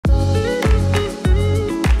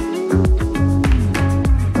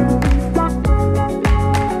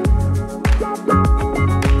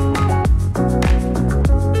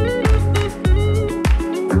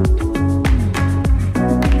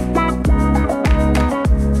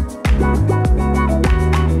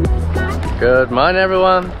Good morning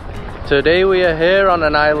everyone. Today we are here on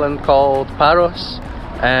an island called Paros,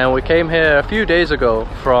 and we came here a few days ago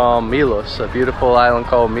from Milos, a beautiful island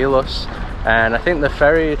called Milos, and I think the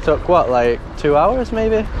ferry took what, like 2 hours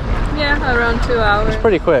maybe? Yeah, around 2 hours. It's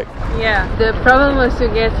pretty quick. Yeah, the problem was to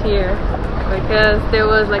get here because there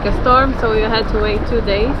was like a storm, so we had to wait 2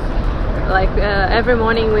 days. Like every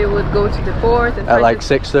morning we would go to the port and at like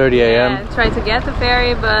 6:30 a.m. Yeah, try to get the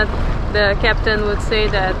ferry, but the captain would say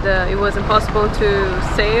that it was impossible to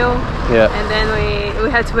sail. Yeah. And then we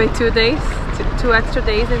had to wait 2 days, two extra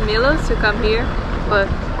days in Milos to come here. But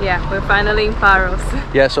yeah, we're finally in Paros.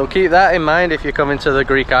 Yeah, so keep that in mind if you come into the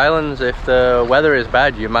Greek islands. If the weather is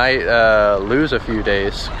bad, you might lose a few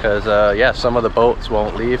days because yeah, some of the boats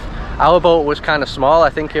won't leave. Our boat was kind of small. I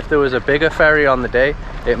think if there was a bigger ferry on the day,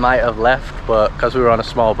 it might have left, but because we were on a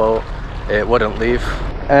small boat, it wouldn't leave.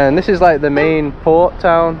 And this is like the main port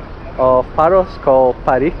town of Paros, called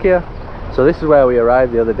Parikia. So this is where we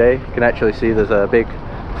arrived the other day. You can actually see there's a big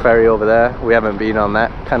ferry over there. We haven't been on that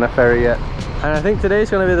kind of ferry yet. And I think today's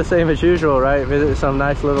going to be the same as usual, right? Visit some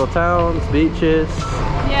nice little towns, beaches.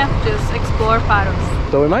 Yeah, just explore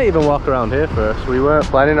Paros. So we might even walk around here first. We weren't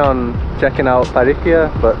planning on checking out Parikia,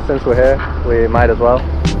 but since we're here, we might as well.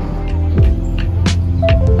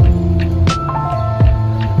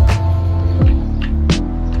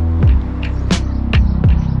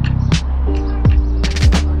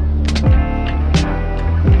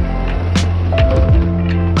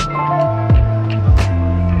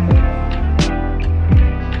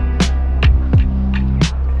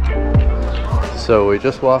 So we're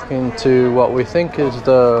just walking to what we think is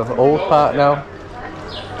the old part now.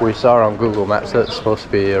 We saw on Google Maps that it's supposed to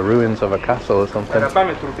be ruins of a castle or something.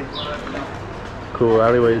 Cool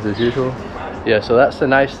alleyways as usual. Yeah, so that's the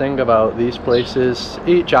nice thing about these places.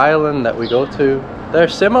 Each island that we go to, they're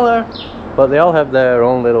similar, but they all have their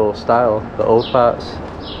own little style, the old parts.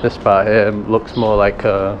 This part here looks more like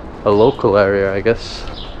a local area, I guess.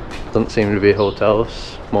 Doesn't seem to be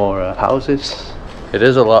hotels, more houses. It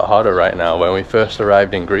is a lot hotter right now. When we first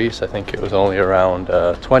arrived in Greece, I think it was only around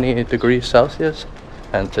 20 degrees Celsius,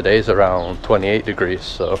 and today's around 28 degrees,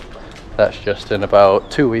 so that's just in about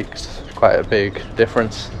 2 weeks. Quite a big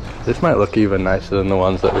difference. This might look even nicer than the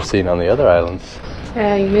ones that we've seen on the other islands.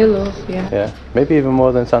 Yeah, in Milos, yeah. Yeah, maybe even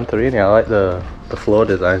more than Santorini. I like the floor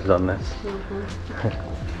designs on this.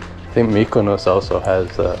 I think Mykonos also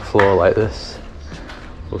has a floor like this.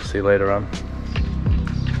 We'll see later on.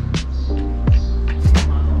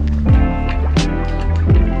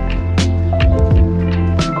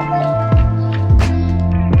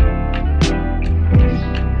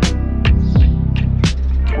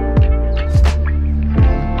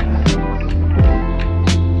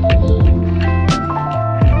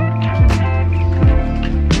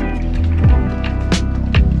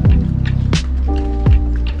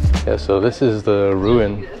 So this is the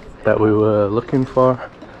ruin that we were looking for.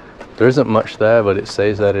 There isn't much there, but it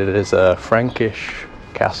says that it is a Frankish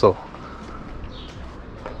castle.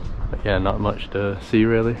 But yeah, not much to see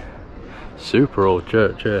really. Super old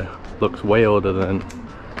church here. Looks way older than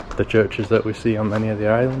the churches that we see on many of the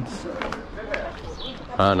islands.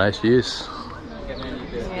 Ah, nice views.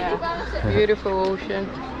 Yeah, beautiful ocean.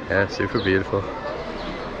 Yeah, super beautiful.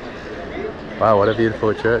 Wow, what a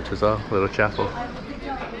beautiful church as well, little chapel.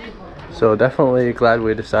 So definitely glad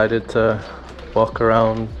we decided to walk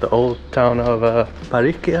around the old town of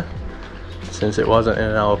Parikia, since it wasn't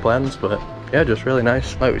in our plans, but yeah, just really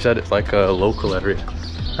nice. Like we said, it's like a local area.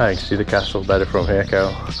 I can see the castle better from here,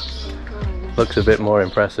 Carol. Looks a bit more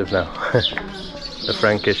impressive now. The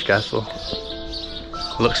Frankish castle.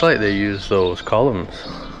 Looks like they use those columns.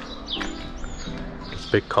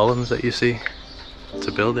 Those big columns that you see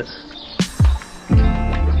to build it.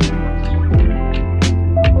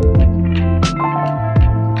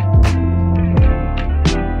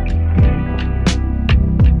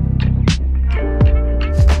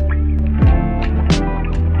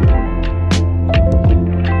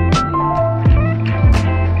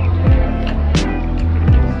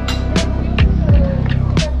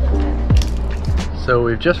 So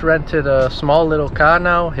we've just rented a small little car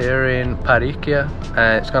now here in Parikia,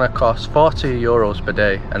 and it's going to cost 40 euros per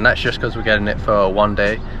day, and that's just because we're getting it for 1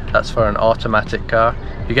 day. That's for an automatic car.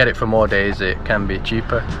 If you get it for more days, it can be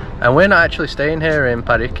cheaper. And we're not actually staying here in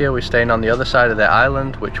Paros, we're staying on the other side of the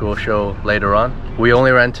island, which we'll show later on. We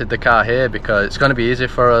only rented the car here because it's going to be easy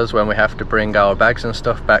for us when we have to bring our bags and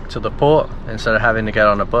stuff back to the port instead of having to get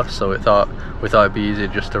on a bus. So we thought it'd be easy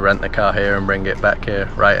just to rent the car here and bring it back here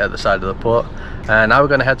right at the side of the port. And now we're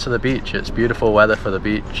going to head to the beach. It's beautiful weather for the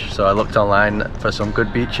beach, so I looked online for some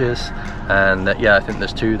good beaches, and yeah, I think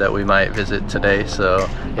there's 2 that we might visit today, so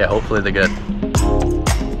yeah, hopefully they're good.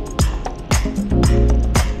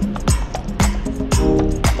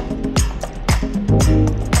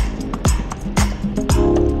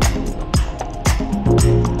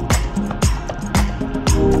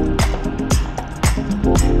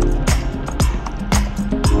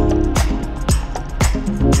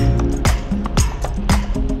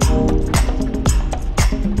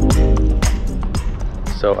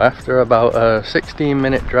 So after about a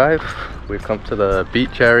 16-minute drive, we've come to the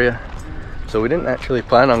beach area. So we didn't actually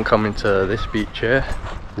plan on coming to this beach here.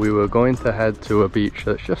 We were going to head to a beach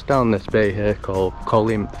that's just down this bay here called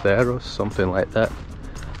Paros, something like that.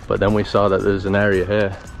 But then we saw that there's an area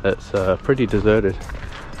here that's pretty deserted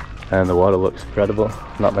and the water looks incredible,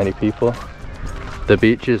 not many people. The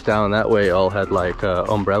beaches down that way all had like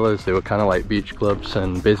umbrellas. They were kind of like beach clubs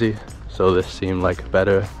and busy, so this seemed like a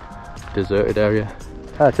better deserted area.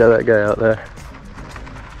 Ah, check that guy out there.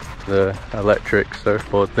 The electric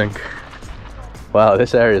surfboard thing. Wow,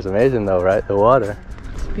 this area is amazing though, right? The water.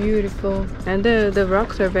 It's beautiful. And the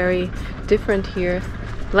rocks are very different here.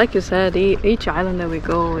 Like you said, each island that we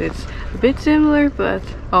go, it's a bit similar, but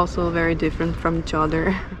also very different from each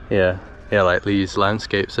other. Yeah, like these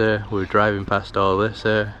landscapes here. We're driving past all this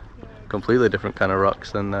here. Completely different kind of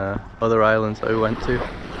rocks than other islands that we went to.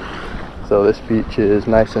 So this beach is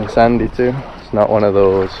nice and sandy too. It's not one of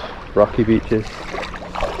those rocky beaches.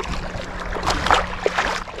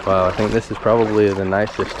 Wow, I think this is probably the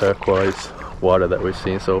nicest turquoise water that we've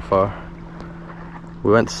seen so far.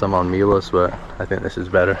 We went to some on Milos, but I think this is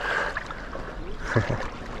better.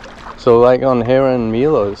 So like on here in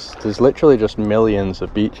Milos, there's literally just millions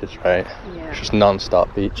of beaches, right? Yeah. Just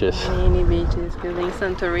non-stop beaches. Many beaches, because in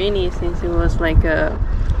Santorini, since it was like a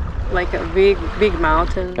big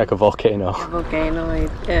mountain, like a volcano.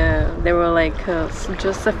 There were like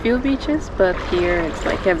just a few beaches, but here it's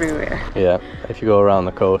like everywhere. Yeah, if you go around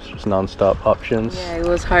the coast, just non-stop options. Yeah, it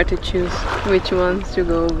was hard to choose which ones to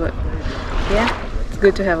go, but yeah, it's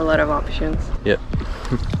good to have a lot of options. Yep.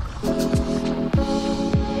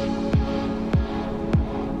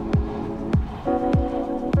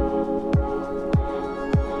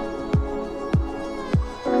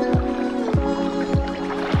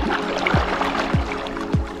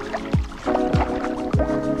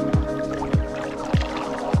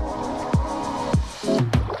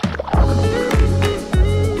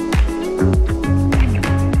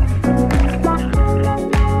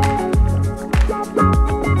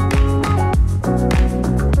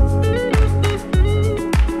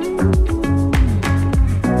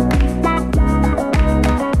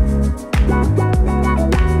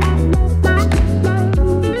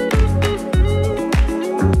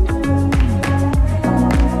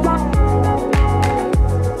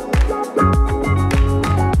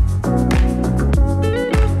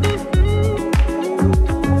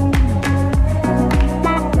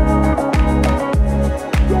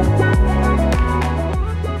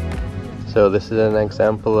 So this is an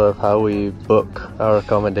example of how we book our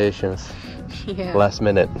accommodations. Yeah. Last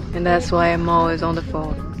minute. And that's why I'm always on the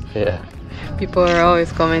phone. Yeah. People are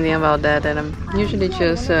always commenting about that, and I'm usually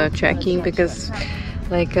just checking because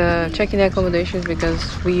checking the accommodations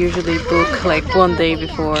because we usually book like one day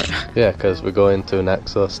before. Yeah, because we're going to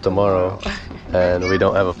Naxos tomorrow and we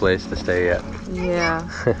don't have a place to stay yet. Yeah.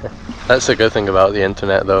 That's the good thing about the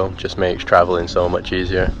internet though, just makes traveling so much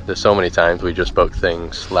easier. There's so many times we just book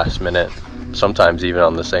things last minute, sometimes even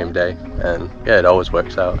on the same day, and yeah, it always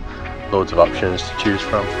works out. Loads of options to choose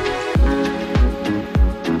from.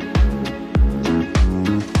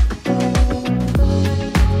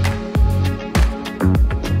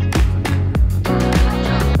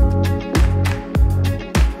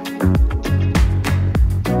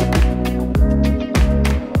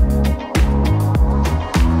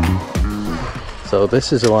 So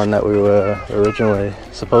this is the one that we were originally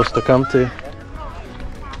supposed to come to.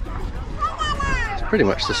 It's pretty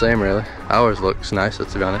much the same really. Ours looks nicer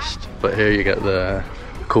to be honest, but here you get the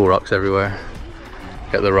cool rocks everywhere.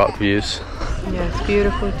 Get the rock views. Yeah, it's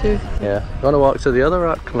beautiful too. Yeah, you want to walk to the other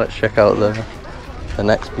rock? Let's check out the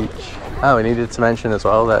next beach. Oh, we needed to mention as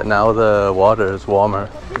well that now the water is warmer.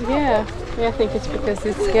 Yeah, I think it's because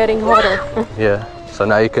it's getting hotter. Yeah, so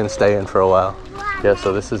now you can stay in for a while. Yeah,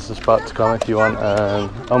 so this is the spot to come if you want an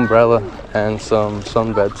umbrella and some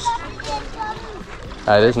sunbeds.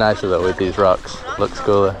 It is nicer though with these rocks. Looks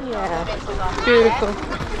cooler. Yeah, beautiful.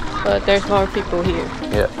 But there's more people here.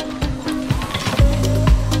 Yeah.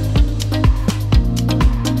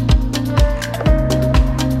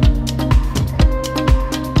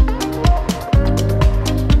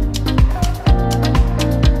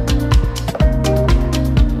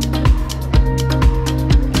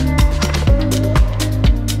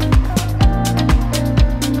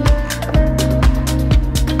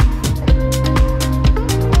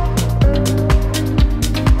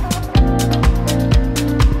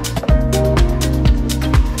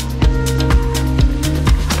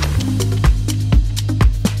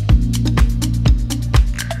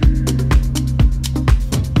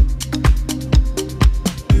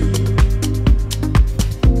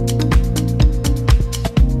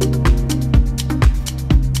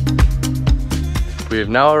 We've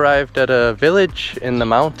now arrived at a village in the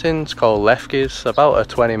mountains called Lefkis, about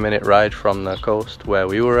a 20-minute ride from the coast where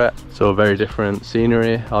we were at. So very different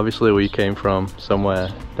scenery. Obviously we came from somewhere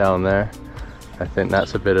down there. I think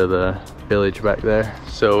that's a bit of the village back there.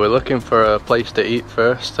 So we're looking for a place to eat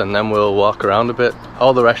first and then we'll walk around a bit.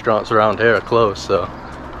 All the restaurants around here are closed, so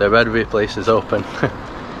there better be places open.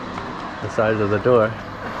 The size of the door.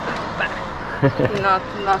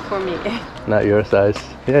 Not for me. Not your size.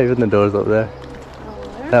 Yeah, even the door's up there.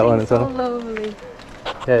 That one is so all lovely.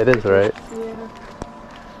 Yeah, it is, right? Yeah.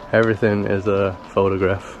 Everything is a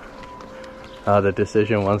photograph. The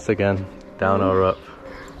decision once again, down or up.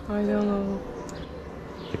 I don't know.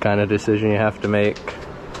 The kind of decision you have to make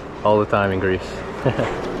all the time in Greece.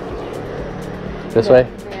 This way?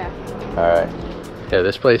 Yeah. Alright. Yeah,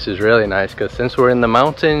 this place is really nice because since we're in the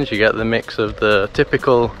mountains, you get the mix of the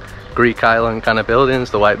typical Greek island kind of buildings,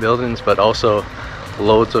 the white buildings, but also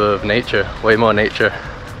loads of nature, way more nature.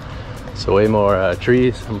 So way more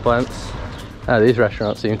trees and plants. These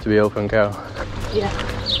restaurants seem to be open, Carol. Yeah,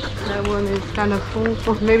 that one is kind of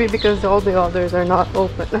full, maybe because all the others are not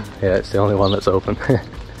open. Yeah, it's the only one that's open.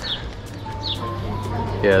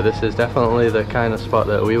 Yeah, this is definitely the kind of spot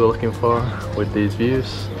that we were looking for with these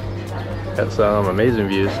views. Got some amazing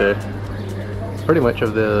views here. Pretty much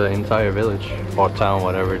of the entire village, or town,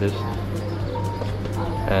 whatever it is.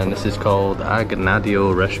 And this is called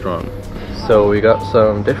Agnadio Restaurant. So we got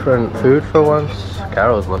some different food for once.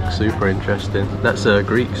 Carol's looks super interesting. That's a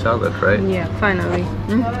Greek salad, right? Yeah, finally.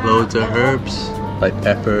 Loads of herbs, like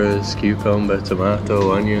peppers, cucumber,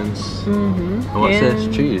 tomato, onions. And what's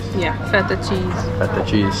this? Cheese? Yeah, feta cheese. Feta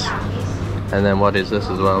cheese. And then what is this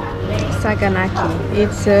as well? Saganaki.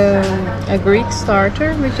 It's a Greek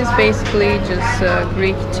starter, which is basically just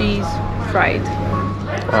Greek cheese fried.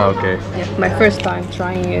 Oh, okay. Yeah, my first time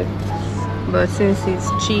trying it, but since it's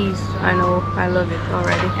cheese, I know I love it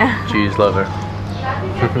already. Cheese lover.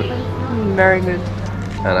 Very good.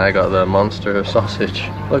 And I got the monster sausage.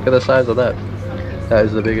 Look at the size of that. That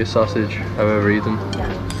is the biggest sausage I've ever eaten.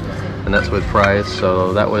 And that's with fries,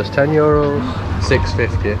 so that was 10 euros,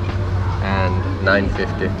 6.50 and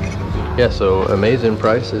 9.50. Yeah, so amazing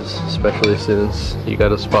prices, especially since you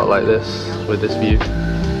got a spot like this with this view.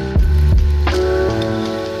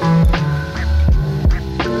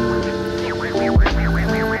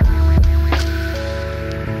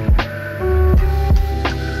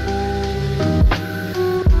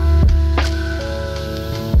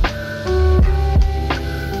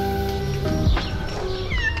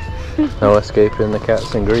 No escaping the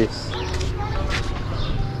cats in Greece.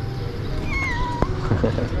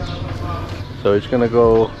 So we're just gonna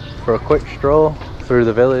go for a quick stroll through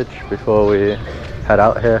the village before we head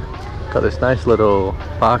out here. Got this nice little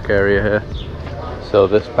park area here. So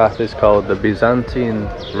this path is called the Byzantine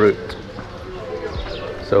route.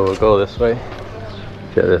 So we'll go this way.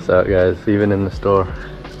 Check this out, guys, even in the store.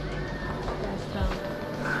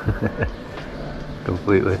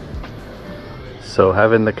 Completely. So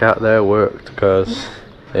having the cat there worked because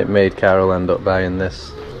it made Carol end up buying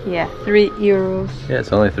this. Yeah, 3 euros. Yeah,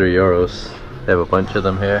 it's only 3 euros. They have a bunch of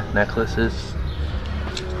them here, necklaces.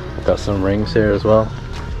 Got some rings here as well.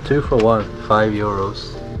 2 for 1, 5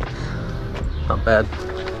 euros. Not bad.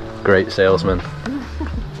 Great salesman.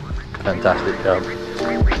 Fantastic job.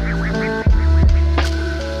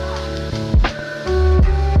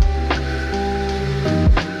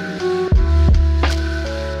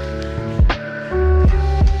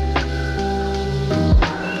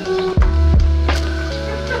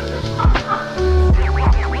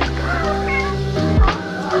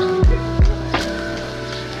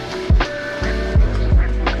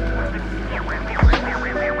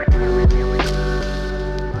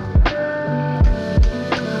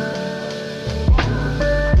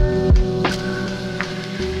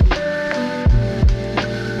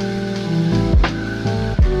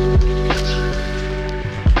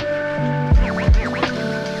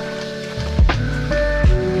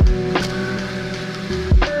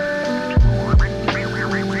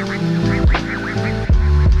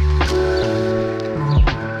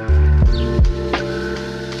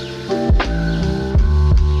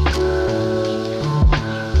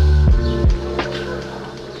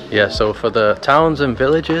 Yeah, so for the towns and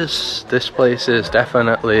villages, this place is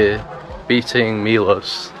definitely beating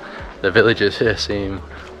Milos. The villages here seem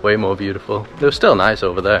way more beautiful. They're still nice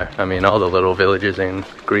over there. I mean, all the little villages in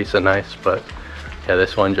Greece are nice, but yeah,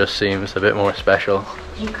 this one just seems a bit more special.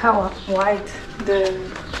 Look how white the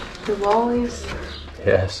wall is.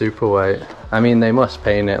 Yeah, super white. I mean, they must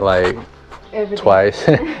paint it like Twice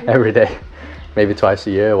every day. Maybe twice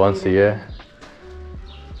a year, once a year.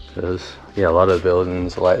 There's, yeah, a lot of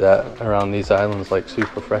buildings like that around these islands, like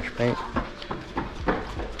super fresh paint.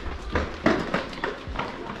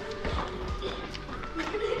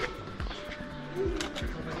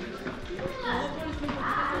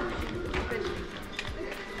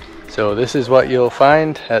 So this is what you'll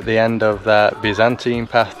find at the end of that Byzantine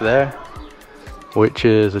path there, which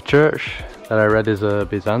is a church that I read is a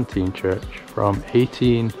Byzantine church from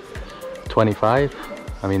 1825.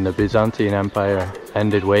 I mean, the Byzantine Empire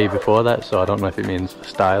ended way before that, so I don't know if it means the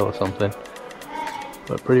style or something.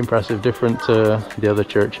 But pretty impressive, different to the other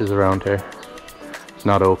churches around here. It's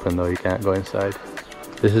not open though, you can't go inside.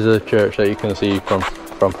 This is a church that you can see from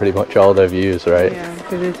pretty much all their views, right? Yeah,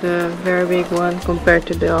 because it's a very big one compared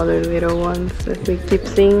to the other little ones that we keep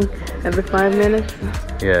seeing every 5 minutes.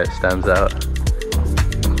 Yeah, it stands out.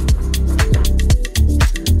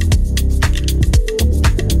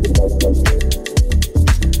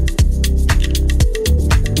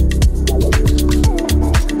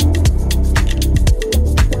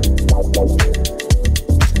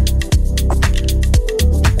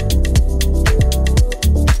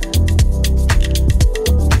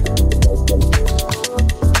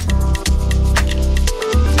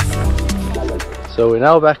 So we're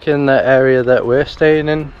now back in the area that we're staying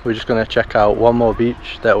in. We're just going to check out one more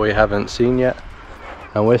beach that we haven't seen yet.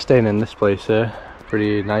 And we're staying in this place here.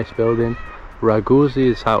 Pretty nice building.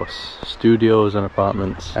 Raguzi's house, studios and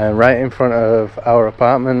apartments. And right in front of our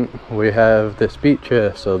apartment we have this beach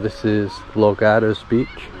here. So this is Logadas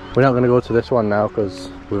beach. We're not going to go to this one now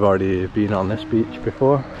because we've already been on this beach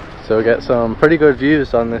before. So we get some pretty good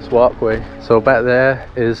views on this walkway. So back there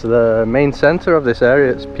is the main center of this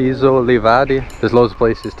area. It's Piso Livadi. There's loads of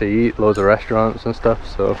places to eat, loads of restaurants and stuff,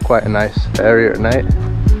 so quite a nice area at night.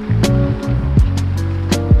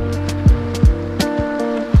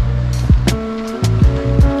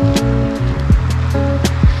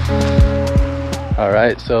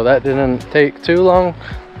 Alright, so that didn't take too long.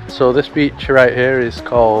 So this beach right here is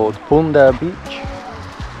called Punda Beach.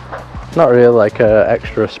 Not really like a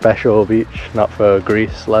extra special beach, not for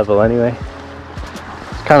Greece level anyway.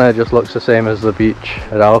 It kind of just looks the same as the beach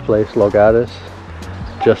at our place, Logadas.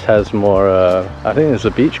 Just has more, I think there's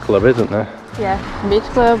a beach club, isn't there? Yeah, beach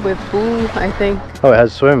club with pool, I think. Oh, it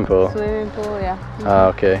has a swimming pool? Swimming pool, yeah. Ah,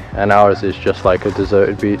 okay. And ours is just like a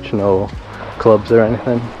deserted beach, no clubs or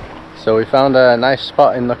anything. So we found a nice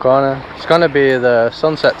spot in the corner. It's gonna be the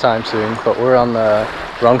sunset time soon, but we're on the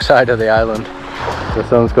wrong side of the island. The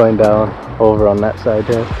sun's going down over on that side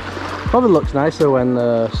here. Probably looks nicer when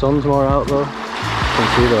the sun's more out though. You can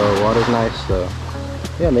see the water's nice, so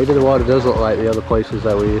yeah, maybe the water does look like the other places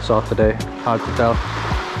that we saw today. Hard to tell.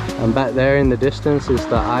 And back there in the distance is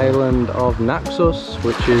the island of Naxos,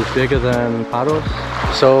 which is bigger than Paros.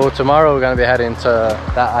 So tomorrow we're going to be heading to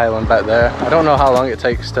that island back there. I don't know how long it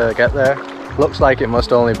takes to get there. Looks like it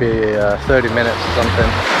must only be 30 minutes or something.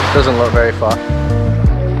 Doesn't look very far.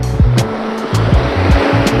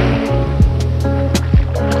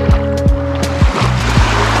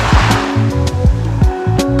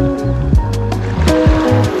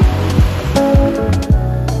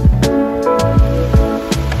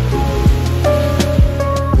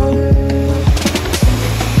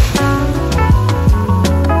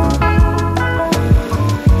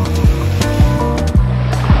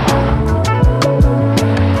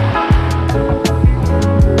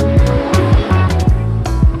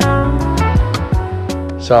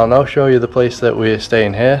 So I'll now show you the place that we're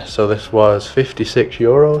staying here. So this was 56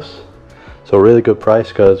 euros. So really good price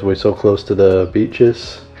because we're so close to the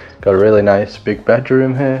beaches. Got a really nice big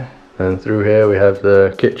bedroom here. And through here we have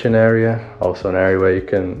the kitchen area. Also an area where you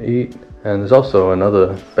can eat. And there's also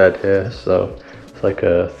another bed here. So it's like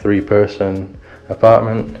a 3-person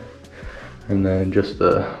apartment. And then just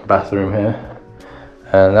the bathroom here.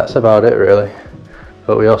 And that's about it really.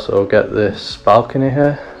 But we also get this balcony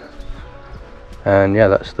here. And yeah,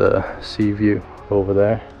 that's the sea view over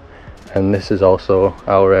there. And this is also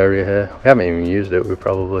our area here. We haven't even used it, we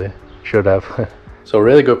probably should have. So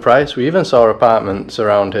really good price. We even saw apartments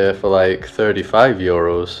around here for like 35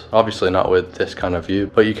 euros. Obviously not with this kind of view,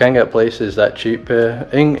 but you can get places that cheap here.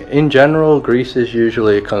 In general, Greece is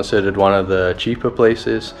usually considered one of the cheaper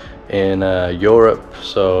places in Europe,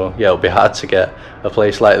 so yeah, it'll be hard to get a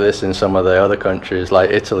place like this in some of the other countries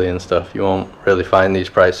like Italy and stuff. You won't really find these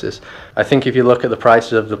prices. I think if you look at the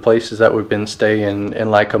prices of the places that we've been staying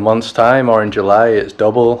in like a month's time or in July, it's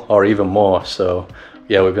double or even more. So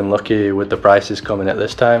yeah, we've been lucky with the prices coming at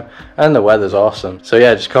this time, and the weather's awesome. So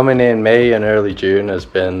yeah, just coming in May and early June has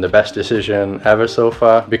been the best decision ever so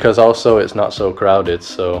far, because also it's not so crowded.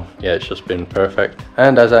 So yeah, it's just been perfect.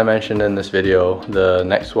 And as I mentioned in this video, the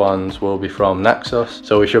next ones will be from Naxos,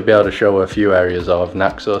 so we should be able to show a few areas of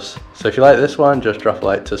Naxos. So if you like this one, just drop a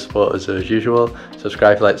like to support us as usual.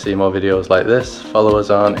 Subscribe if you'd like to see more videos like this. Follow us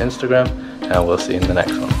on Instagram, and we'll see you in the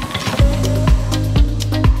next one.